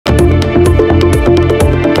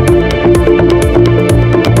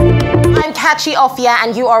Kachi Ofia,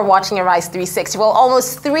 and you are watching Arise 360. Well,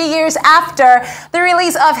 almost 3 years after the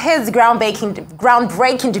release of his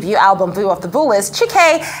groundbreaking debut album, Boo of the Bullies,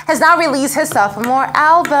 Chike has now released his sophomore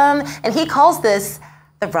album, and he calls this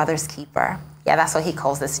The Brother's Keeper. Yeah, that's what he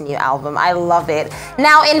calls this new album. I love it.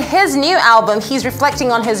 Now, in his new album, he's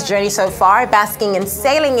reflecting on his journey so far, basking and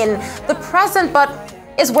sailing in the present, but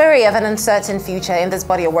is wary of an uncertain future in this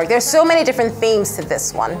body of work. There's so many different themes to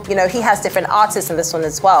this one. You know, he has different artists in this one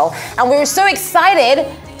as well. And we're so excited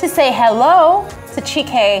to say hello to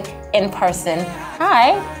Chike in person.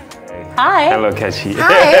 Hi. Hi. Hello, Kachi.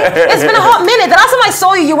 Hi. It's been a hot minute. The last time I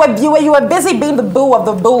saw you, you were busy being the boo of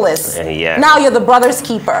the bullies. Yeah. Now you're the brother's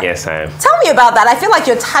keeper. Yes, I am. Tell me about that. I feel like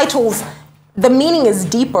your titles, the meaning is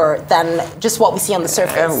deeper than just what we see on the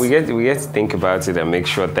surface. We get to think about it and make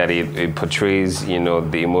sure that it portrays, you know,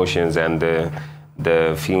 the emotions and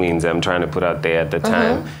the feelings I'm trying to put out there at the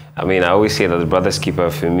time. I mean, I always say that the brother's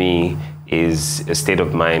keeper for me is a state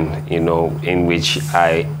of mind, you know, in which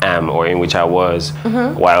I am or in which I was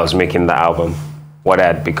while I was making the album, what I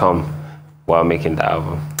had become while making the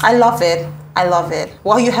album. I love it. I love it.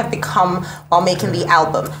 What you have become while making the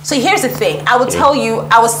album. So here's the thing. I will tell you,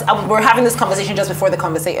 we're having this conversation just before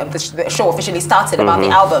the show officially started about the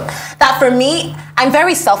album. That for me, I'm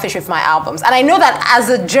very selfish with my albums. And I know that as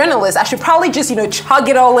a journalist, I should probably just, you know, chug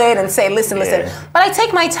it all in and say, listen. But I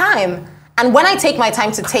take my time. And when I take my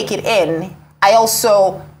time to take it in, I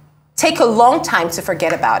also take a long time to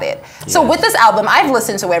forget about it. So with this album, I've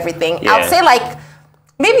listened to everything. I'd say like,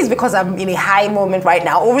 maybe it's because I'm in a high moment right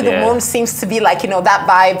now. Over the Moon seems to be like, you know, that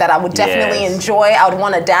vibe that I would definitely enjoy. I would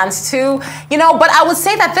want to dance to, you know, but I would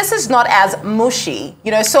say that this is not as mushy,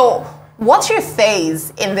 you know. So what's your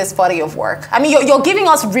phase in this body of work? I mean, you're giving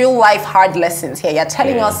us real life hard lessons here. You're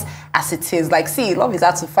telling us as it is, like, see, love is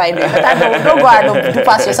hard to find it, but don't go out and do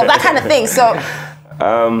past yourself, that kind of thing. So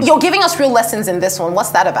you're giving us real lessons in this one.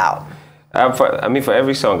 What's that about? I mean, for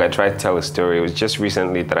every song, I try to tell a story. It was just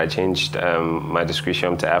recently that I changed my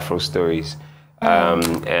description to Afro stories.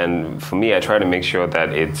 And for me, I try to make sure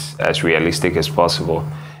that it's as realistic as possible.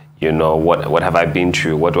 You know, what have I been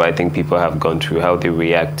through? What do I think people have gone through? How they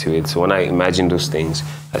react to it? So when I imagine those things,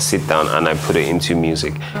 I sit down and I put it into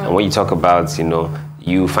music. And when you talk about, you know,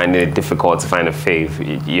 you find it difficult to find a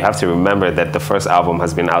fave, you have to remember that the first album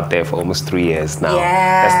has been out there for almost 3 years now.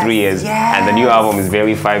 That's 3 years. And the new album is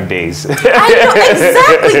barely 5 days. I know,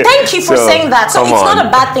 exactly. Thank you for saying that. So it's not a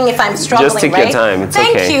bad thing if I'm struggling, just take your time. It's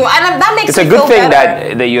Thank okay. you. And that makes it's me a good feel thing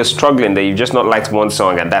better. that you're struggling, that you just not liked one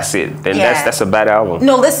song and that's it. Then that's a bad album.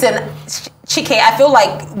 No, listen, Chike, I feel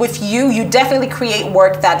like with you, you definitely create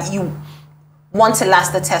work that you want to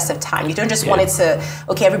last the test of time. You don't just want it to,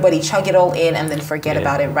 okay, everybody chug it all in and then forget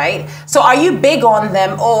about it, right? So are you big on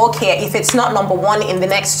them? Oh, okay, if it's not #1 in the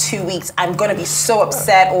next 2 weeks, I'm gonna be so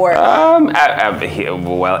upset, or?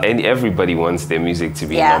 Well, everybody wants their music to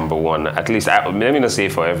be #1. At least, let me not say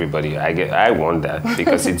for everybody. I want that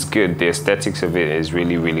because it's good. The aesthetics of it is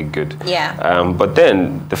really, really good. But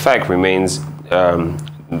then the fact remains,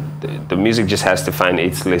 the music just has to find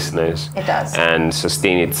its listeners. It does. And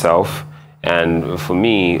sustain itself. And for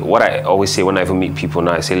me, what I always say when I ever meet people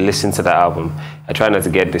now, I say, listen to the album. I try not to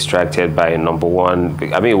get distracted by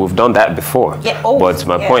 #1. I mean, we've done that before. But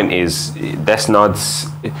my point is, that's not,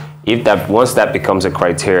 once that becomes a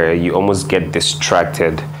criteria, you almost get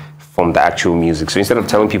distracted from the actual music. So instead of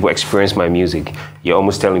telling people, experience my music, you're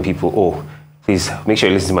almost telling people, oh, please make sure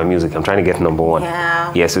you listen to my music. I'm trying to get #1.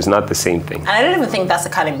 Yes, it's not the same thing. And I don't even think that's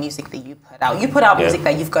the kind of music that you put out. You put out music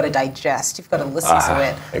that you've got to digest. You've got to listen to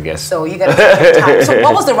it. I guess. So you got to take your time. So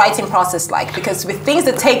what was the writing process like? Because with things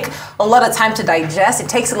that take a lot of time to digest, it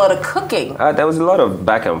takes a lot of cooking. There was a lot of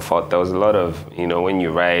back and forth. There was a lot of, you know, when you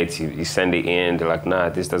write, you send it in, they're like, nah,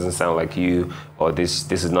 this doesn't sound like you, or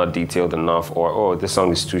this is not detailed enough, or, oh, this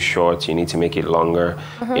song is too short, you need to make it longer.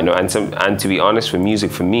 You know, and to be honest, with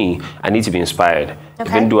music, for me, I need to be inspired.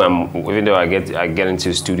 Even though I get into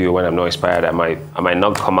the studio when I'm not inspired, I might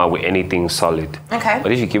not come out with anything solid.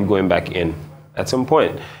 But if you keep going back in, at some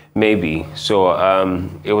point, maybe. So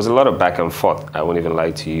it was a lot of back and forth. I won't even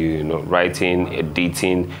lie to you. You know, writing,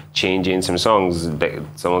 editing, changing some songs.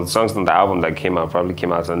 Some of the songs on the album that came out probably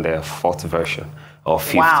came out on their 4th version or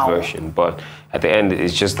 5th version. But at the end,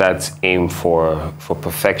 it's just that aim for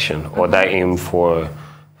perfection, or that aim for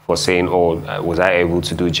saying, oh, was I able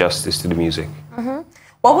to do justice to the music?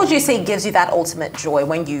 What would you say gives you that ultimate joy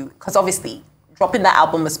when you, because obviously dropping that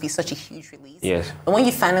album must be such a huge release. And when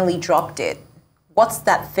you finally dropped it, what's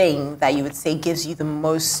that thing that you would say gives you the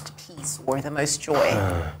most peace or the most joy?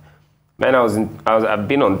 Man, I've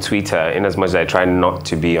been on Twitter in as much as I try not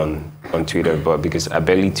to be on on Twitter, but because I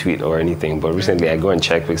barely tweet or anything. But recently I go and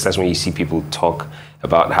check because that's when you see people talk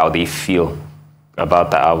about how they feel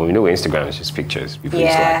about the album. You know, Instagram is just pictures. People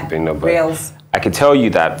just like, but reels. I can tell you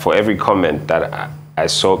that for every comment that I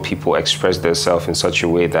saw people express themselves in such a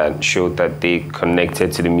way that showed that they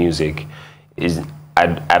connected to the music,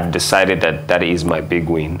 I've decided that is my big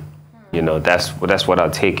win. You know, that's what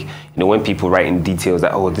I'll take. You know, when people write in details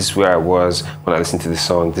that, oh, this is where I was when I listened to the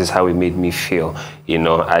song, this is how it made me feel. You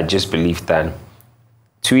know, I just believe that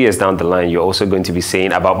 2 years down the line, you're also going to be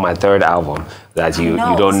saying about my third album that you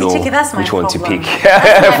don't know which one to pick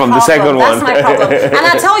from the second one. That's my problem. And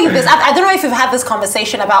I'll tell you this, I don't know if you've had this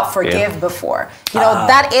conversation about Forgive before. You know,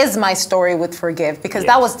 that is my story with Forgive, because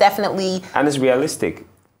that was definitely... And it's realistic.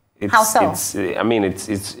 How so? I mean,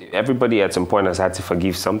 it's everybody at some point has had to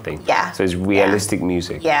forgive something. Yeah. So it's realistic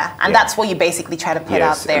music. Yeah, and that's what you basically try to put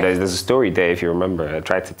out there. And there's a story there, if you remember. I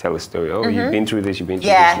tried to tell a story. Oh, you've been through this, you've been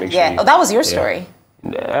through this. Make sure Oh, that was your story.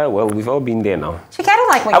 Well, we've all been there now. Chike, I don't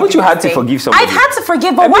like when Haven't you had to forgive somebody? I've had to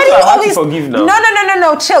forgive, but why do you always... forgive now?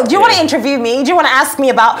 No, chill. Do you want to interview me? Do you want to ask me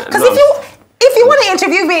about... Because if you want to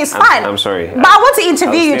interview me, it's fine. I'm sorry. But I want to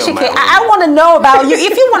interview you, Chike. I want to know about you.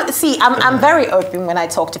 If you want to see, I'm very open when I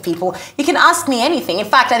talk to people. You can ask me anything. In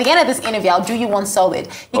fact, at the end of this interview, I'll do you one solid.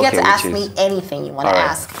 You get to ask me anything you want to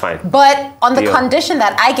ask. Fine. But on the condition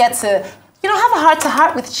that I get to, have a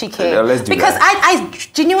heart-to-heart with Chike. Let's do because that. I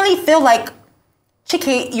genuinely feel like,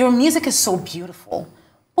 Chike, your music is so beautiful.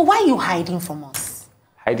 But why are you hiding from us?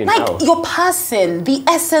 Hiding like how? Your person, the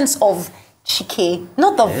essence of Chike,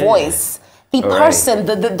 not the voice. The person,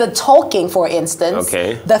 the talking, for instance,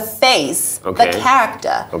 the face, the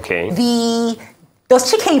character, does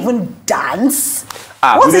Chike even dance?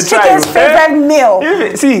 What is Chike's favorite meal?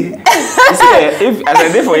 If as I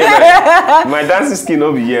did for you, my dancing skill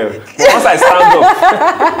will be here. Once I stand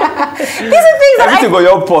up, these are things everything go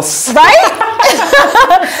your pulse. Right?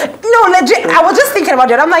 No, legit. I was just thinking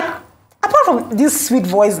about it. I'm like, apart from this sweet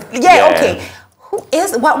voice, okay. Who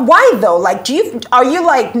is why though? Like, are you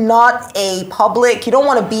like not a public? You don't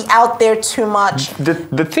want to be out there too much.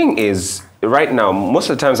 The thing is, right now, most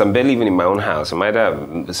of the times I'm barely even in my own house. I'm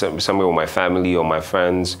either somewhere with my family or my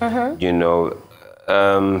friends. You know,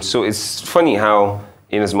 so it's funny how,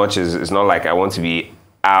 in as much as it's not like I want to be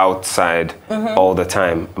outside all the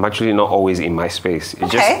time, I'm actually not always in my space.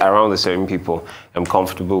 It's just around the certain people I'm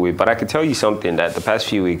comfortable with. But I can tell you something that the past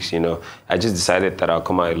few weeks, I just decided that I'll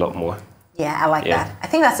come out a lot more. Yeah, I like that. I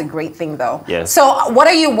think that's a great thing, though. Yeah. So, what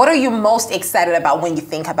are you most excited about when you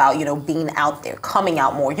think about being out there, coming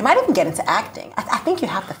out more? You might even get into acting. I think you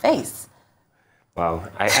have the face. Wow,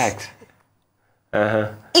 I act.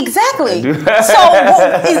 Exactly. So,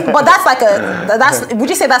 but would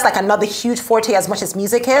you say that's like another huge forte as much as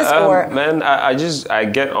music is, or? Man, I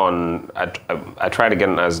get on. I try to get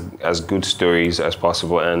on as good stories as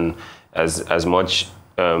possible and as much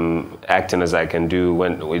acting as I can do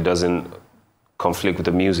when it doesn't conflict with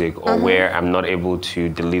the music or where I'm not able to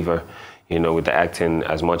deliver, with the acting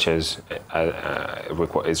as much as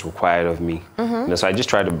is required of me. So I just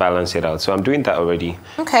try to balance it out. So I'm doing that already.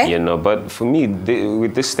 Okay. But for me,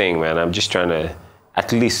 with this thing, man, I'm just trying to,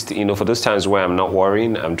 at least, for those times where I'm not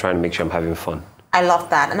worrying, I'm trying to make sure I'm having fun. I love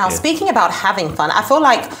that. And now speaking about having fun, I feel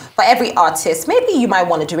like for every artist, maybe you might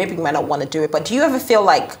want to do it, maybe you might not want to do it, but do you ever feel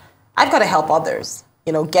like, I've got to help others?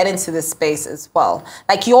 Get into this space as well.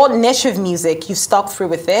 Like your niche of music, you've stuck through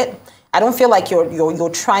with it. I don't feel like you're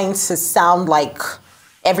trying to sound like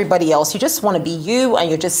everybody else. You just want to be you, and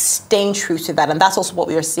you're just staying true to that. And that's also what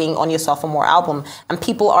we are seeing on your sophomore album. And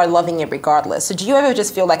people are loving it regardless. So do you ever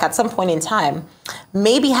just feel like at some point in time,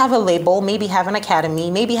 maybe have a label, maybe have an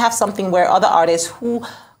academy, maybe have something where other artists who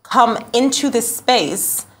come into this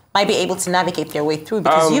space might be able to navigate their way through,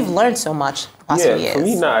 because you've learned so much the past few years. For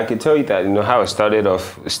me now, I can tell you that, how it started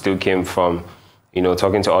off still came from,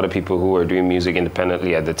 talking to other people who were doing music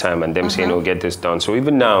independently at the time and them saying, oh, get this done. So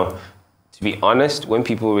even now, to be honest, when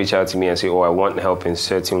people reach out to me and say, oh, I want help in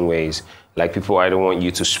certain ways, like people either want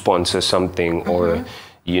you to sponsor something or,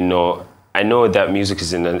 I know that music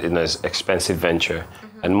is in an expensive venture.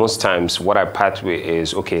 And most times what I part with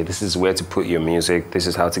is, okay, this is where to put your music. This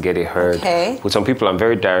is how to get it heard. Okay. With some people, I'm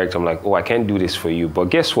very direct. I'm like, oh, I can't do this for you. But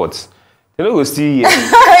guess what? They don't go see you.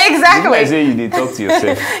 Exactly. I say you did talk to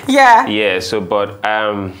yourself. Yeah, so, but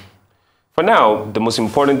for now, the most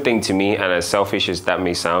important thing to me, and as selfish as that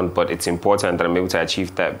may sound, but it's important that I'm able to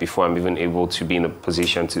achieve that before I'm even able to be in a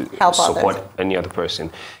position to help support others. Any other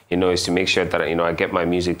person, is to make sure that, I get my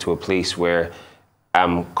music to a place where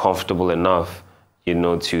I'm comfortable enough you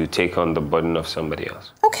know, to take on the burden of somebody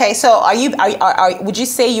else. Okay, so would you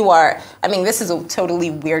say you are, I mean, this is a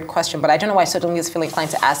totally weird question, but I don't know why I suddenly just feel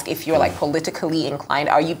inclined to ask if you're like politically inclined.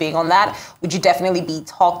 Are you big on that? Would you definitely be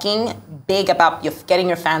talking big about getting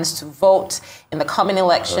your fans to vote in the coming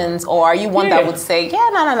elections? Or are you one that would say, yeah,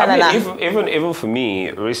 no. Even for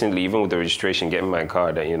me, recently, even with the registration, getting my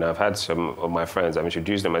card, you know, I've had some of my friends, I've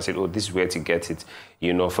introduced them, I said, oh, this is where to get it.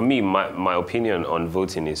 You know, for me, my opinion on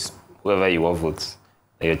voting is, whoever you want votes,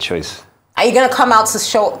 your choice. Are you going to come out to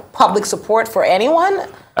show public support for anyone?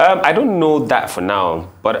 I don't know that for now,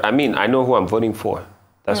 but I mean, I know who I'm voting for.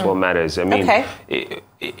 That's what matters. I mean,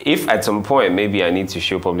 if at some point maybe I need to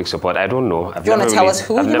show public support, I don't know. Do you want to tell us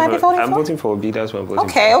who you might be voting for? I'm voting for Obi, that's what I'm voting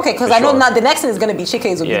for. Okay, because I know now the next thing is going to be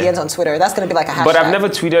Chike's obedience on Twitter. That's going to be like a hashtag. But I've never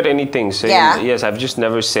tweeted anything saying, yes, I've just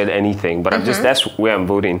never said anything, but that's where I'm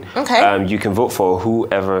voting. Okay. You can vote for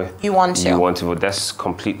whoever you want to vote. That's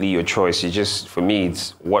completely your choice. For me,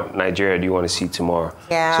 it's what Nigeria do you want to see tomorrow?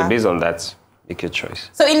 Yeah. So based on that, make your choice.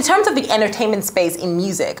 So in terms of the entertainment space in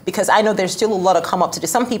music, because I know there's still a lot of come up to do,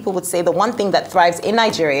 some people would say the one thing that thrives in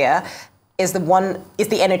Nigeria is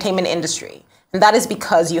the entertainment industry. And that is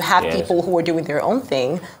because you have people who are doing their own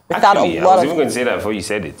thing without Actually, a lot of... I was even going to say that before you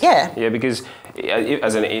said it. Yeah. Yeah, because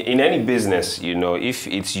in any business, you know, if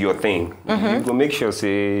it's your thing, you go make sure,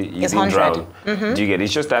 say, you didn't drown. Do you get it?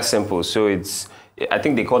 It's just that simple. So I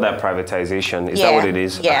think they call that privatization. Is that what it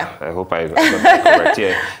is? Yeah. I hope I got that correct.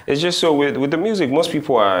 Yeah. It's just so with the music, most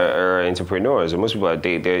people are entrepreneurs, and most people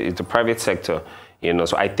it's a private sector, you know.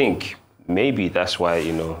 So I think maybe that's why,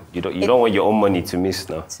 you know, you don't want your own money to miss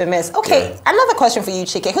now. Okay, another question for you,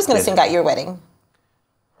 Chike. Who's going to sing at your wedding?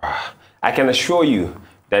 I can assure you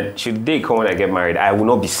that should the day come when I get married, I will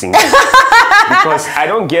not be singing. Because I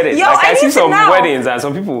don't get it. Like I see some weddings and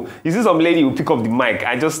some people, you see some lady who pick up the mic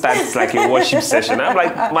and just starts like a worship session. I'm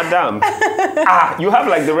like, madam, you have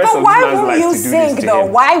like the rest of the man's life to do this to him. Why would you sing though?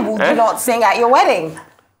 Why would you not sing at your wedding?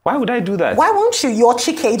 Why would I do that? Why won't you? You're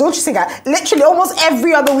Chike. Don't you sing at literally almost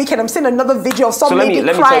every other weekend? I'm seeing another video of some lady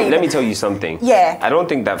crying. Let me tell you something. Yeah. I don't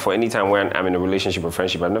think that for any time when I'm in a relationship or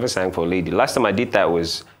friendship, I've never sang for a lady. Last time I did that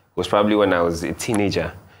was probably when I was a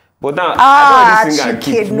teenager. But now, I don't sing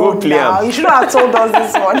Chike, you should not have told us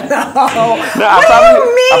this one. No.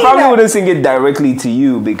 I probably wouldn't sing it directly to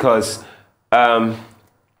you because,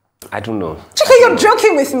 I don't know. Chike, you're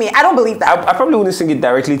joking with me. I don't believe that. I probably wouldn't sing it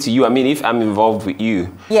directly to you. I mean, if I'm involved with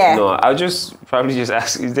you. Yeah. No, I'll probably just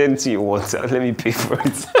ask, is there anything you want? Let me pay for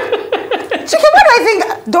it. Chike, why do I think,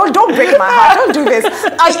 don't break my heart. Don't do this.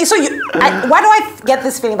 Why do I get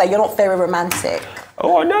this feeling that you're not very romantic?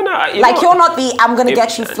 Oh, no. You're not the, I'm going to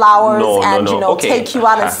get you flowers take you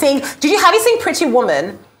out and sing. Have you seen Pretty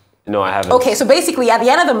Woman? No, I haven't. Okay, so basically at the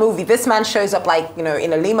end of the movie, this man shows up like, you know,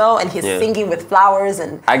 in a limo and he's singing with flowers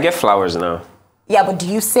and... I get flowers now. Yeah, but do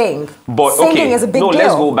you sing? But Singing is a big deal.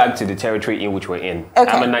 let's go back to the territory in which we're in.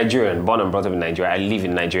 Okay. I'm a Nigerian, born and brought up in Nigeria. I live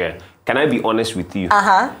in Nigeria. Can I be honest with you?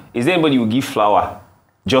 Is there anybody who give flower?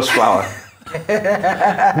 Just flower?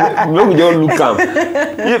 Maybe don't look calm.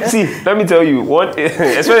 See, let me tell you,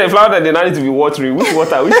 especially a flower that they now need to be watering, which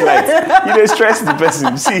water, which light, they stress the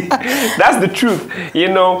person. See, that's the truth. You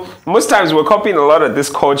know, most times we're copying a lot of this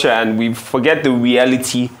culture and we forget the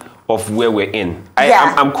reality of where we're in.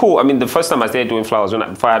 I'm cool. I mean, the first time I started doing flowers,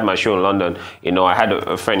 before I had my show in London, you know, I had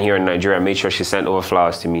a friend here in Nigeria, made sure she sent over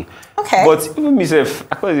flowers to me. Okay. But even myself,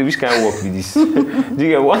 I thought, which kind of work with this? Do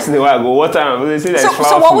you get once in a while I go water and they say that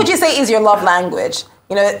so what would you say is your love language?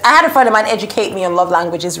 You know, I had a friend of mine educate me on love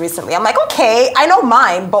languages recently. I'm like, okay, I know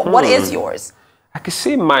mine, but what is yours? I could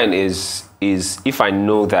say mine is if I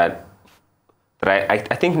know that I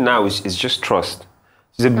think now is just trust.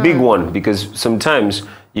 It's a big one because sometimes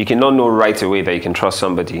you cannot know right away that you can trust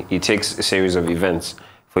somebody. It takes a series of events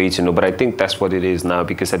for you to know. But I think that's what it is now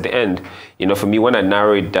because at the end, you know, for me, when I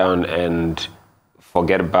narrow it down and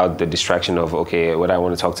forget about the distraction of, okay, whether I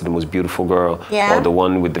want to talk to the most beautiful girl or the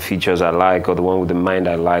one with the features I like or the one with the mind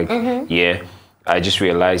I like, I just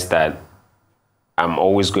realized that I'm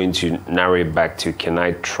always going to narrow it back to, can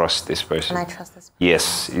I trust this person? Can I trust this person?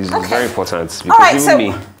 Yes, it's very important. Because all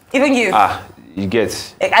right, even you. You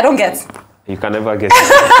get. I don't get. You can never get. Okay,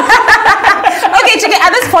 Chike,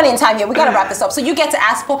 at this point in time, we got to wrap this up. So you get to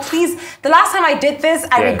ask, but please, the last time I did this,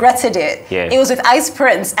 I regretted it. Yeah. It was with Ice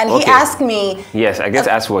Prince, and he asked me. Yes, I get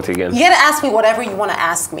to ask what again? You get to ask me whatever you want to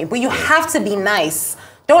ask me, but you have to be nice.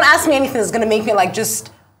 Don't ask me anything that's going to make me, like,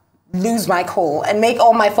 just lose my cool and make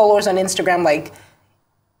all my followers on Instagram, like,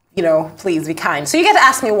 you know, please be kind. So you get to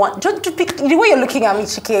ask me the way you're looking at me,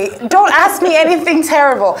 Chike, don't ask me anything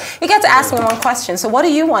terrible. You get to ask me one question. So what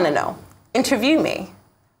do you want to know? Interview me.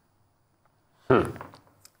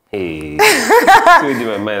 Hey, it's in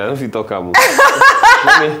my mind. I don't know if you talk about.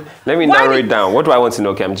 Let me narrow it down. What do I want to know?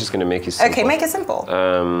 Okay, I'm just gonna make it simple. Okay, make it simple.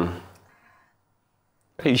 Are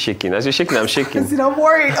you shaking? As you're shaking, I'm shaking. I'm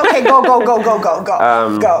worried. Okay, go. Go.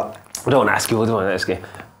 What do I want to ask you? What do I want to ask you?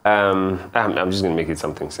 I'm just gonna make it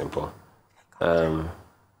something simple. Do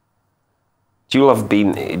you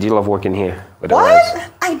love working here?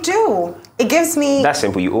 What? I do. It gives me... That's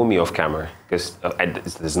simple. You owe me off camera because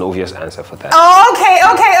there's no obvious answer for that. Oh, okay.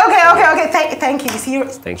 Thank you. You see, you're a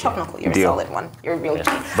solid one. You're a real G.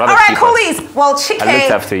 All right, coolies. Well, Chike... I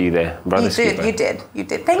looked after you there. Brother You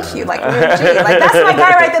did. Thank you. Like, real G. Like, that's my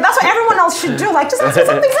guy right there. That's what everyone else should do. Like, just ask me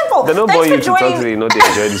something simple. They don't bore you to talk to you. They enjoy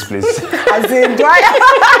this place. As in, do I...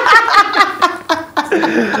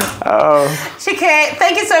 Chike,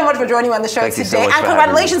 thank you so much for joining me on the show today, and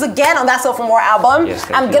congratulations again on that Sopohomore album. Yes,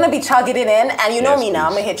 I'm gonna be chugging it in, and you know me now.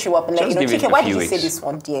 I'm gonna hit you up and let you know. Chike, why did you say this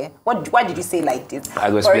one, dear? Why did you say like this? I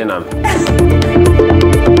go explain them.